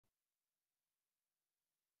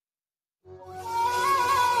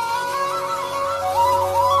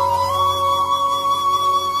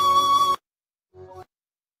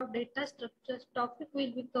data structures topic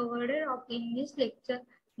will be covered up in this lecture.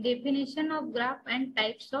 Definition of graph and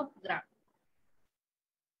types of graph.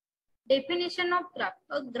 Definition of graph.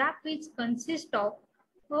 A graph which consists of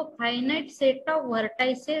a finite set of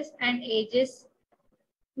vertices and edges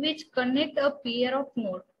which connect a pair of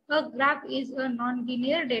nodes. A graph is a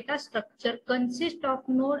nonlinear data structure consists of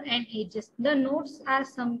nodes and edges. The nodes are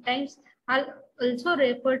sometimes also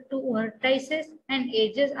referred to vertices, and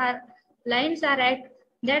edges are lines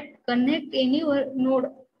that connect any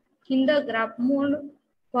node in the graph. More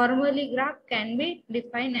formally, graph can be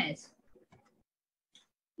defined as: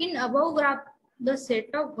 in above graph, the set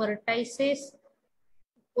of vertices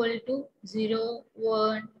equal to 0,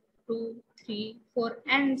 1, 2, 3, 4,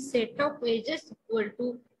 and set of edges equal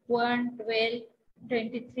to 1, 12,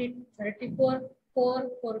 23, 34, 4,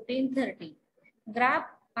 14, 30. Graphs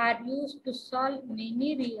are used to solve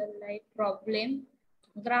many real-life problems.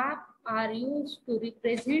 Graphs are used to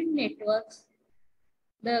represent networks.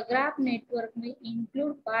 The graph network may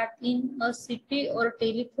include part in a city or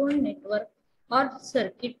telephone network or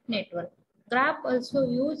circuit network. Graph also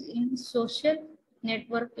used in social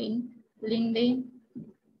network in LinkedIn,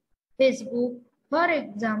 Facebook. For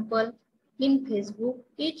example, in Facebook,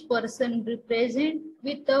 each person represents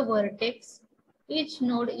with a vertex. Each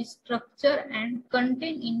node is structured and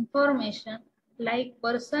contain information like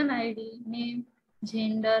person ID, name,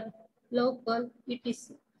 gender, local,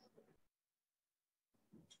 etc.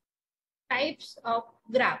 Types of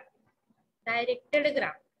graph. Directed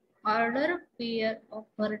graph. Order pair of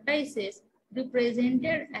vertices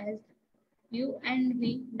represented as U and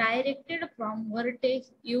V directed from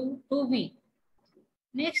vertex U to V.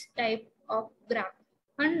 Next type of graph.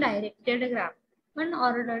 Undirected graph.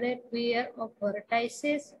 Unordered pair of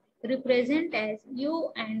vertices represent as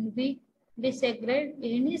U and V disagree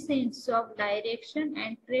any sense of direction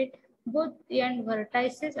and trait. Both end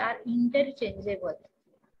vertices are interchangeable.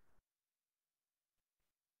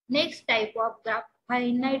 Next type of graph,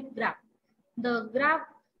 finite graph. The graph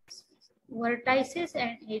vertices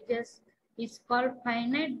and edges is called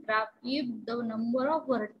finite graph if the number of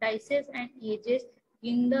vertices and edges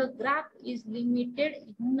in the graph is limited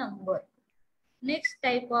in number. Next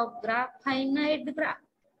type of graph, finite graph.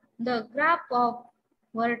 The graph of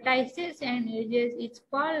vertices and edges is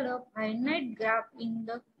called a finite graph in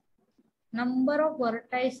the number of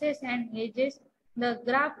vertices and edges. The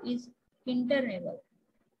graph is interval.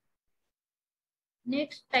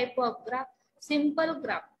 Next type of graph, simple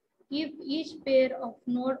graph. If each pair of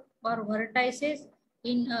nodes or vertices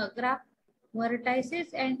in a graph, vertices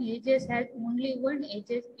and edges has only one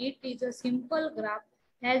edges, it is a simple graph.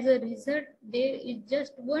 As a result, there is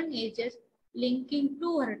just one edges linking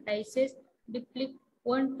two vertices, deplete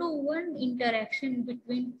one-to-one interaction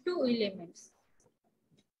between two elements.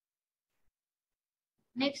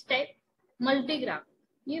 Next type, multigraph.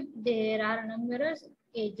 If there are numerous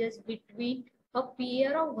edges between a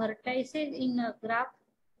pair of vertices in a graph,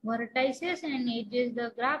 vertices and edges,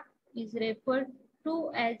 the graph is referred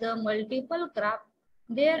to as a multiple graph.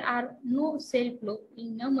 There are no self-loop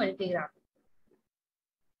in a multigraph.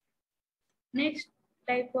 Next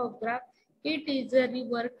type of graph, it is a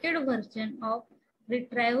reworked version of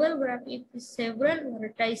retrieval graph. If several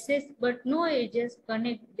vertices but no edges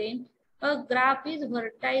connect them, a graph is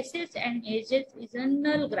vertices and edges is a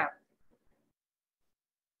null graph.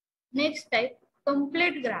 Next type,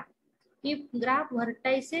 complete graph. If graph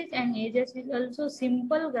vertices and edges is also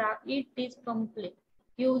simple graph, it is complete.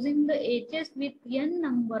 Using the edges with n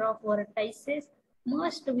number of vertices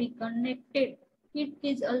must be connected. It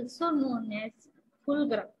is also known as full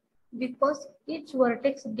graph because each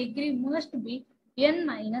vertex degree must be n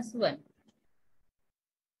minus 1.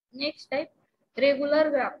 Next type, regular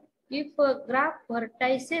graph. If a graph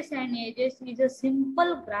vertices and edges is a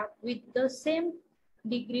simple graph with the same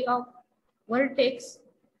degree of vertex,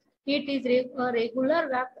 it is a regular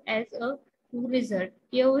graph as a result.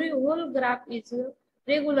 Every whole graph is a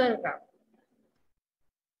regular graph.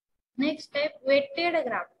 Next type, weighted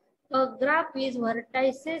graph. A graph is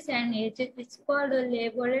vertices and edges is called a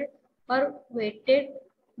labeled or weighted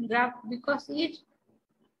graph because each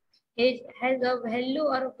edge has a value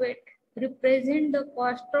or weight represent the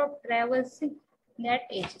cost of traversing that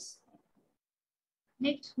edges.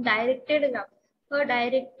 Next, directed graph. A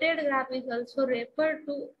directed graph is also referred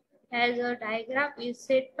to as a digraph is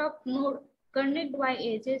set of nodes connected by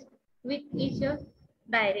edges with each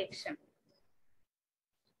direction.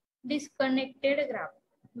 Disconnected graph.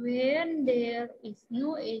 When there is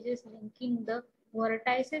no edges linking the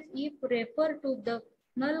vertices, if refer to the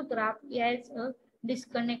null graph as a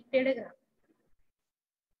disconnected graph.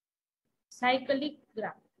 Cyclic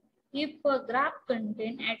graph. If a graph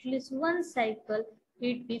contains at least one cycle,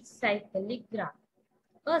 it is cyclic graph.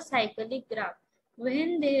 A cyclic graph.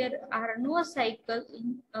 When there are no cycles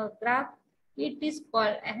in a graph, it is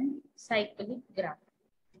called an cyclic graph.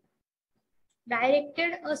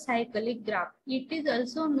 Directed acyclic graph. It is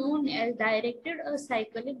also known as directed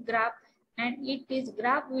acyclic graph, and it is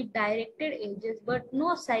graph with directed edges but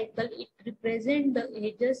no cycle. It represents the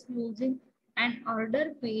edges using an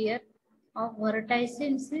order pair of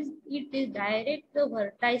vertices. It is direct the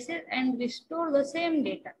vertices and restore the same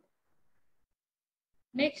data.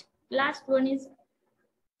 Next, last one is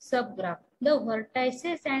subgraph. The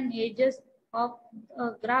vertices and edges of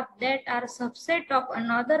a graph that are subset of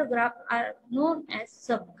another graph are known as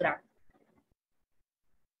subgraph.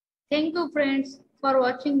 Thank you friends for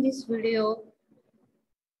watching this video.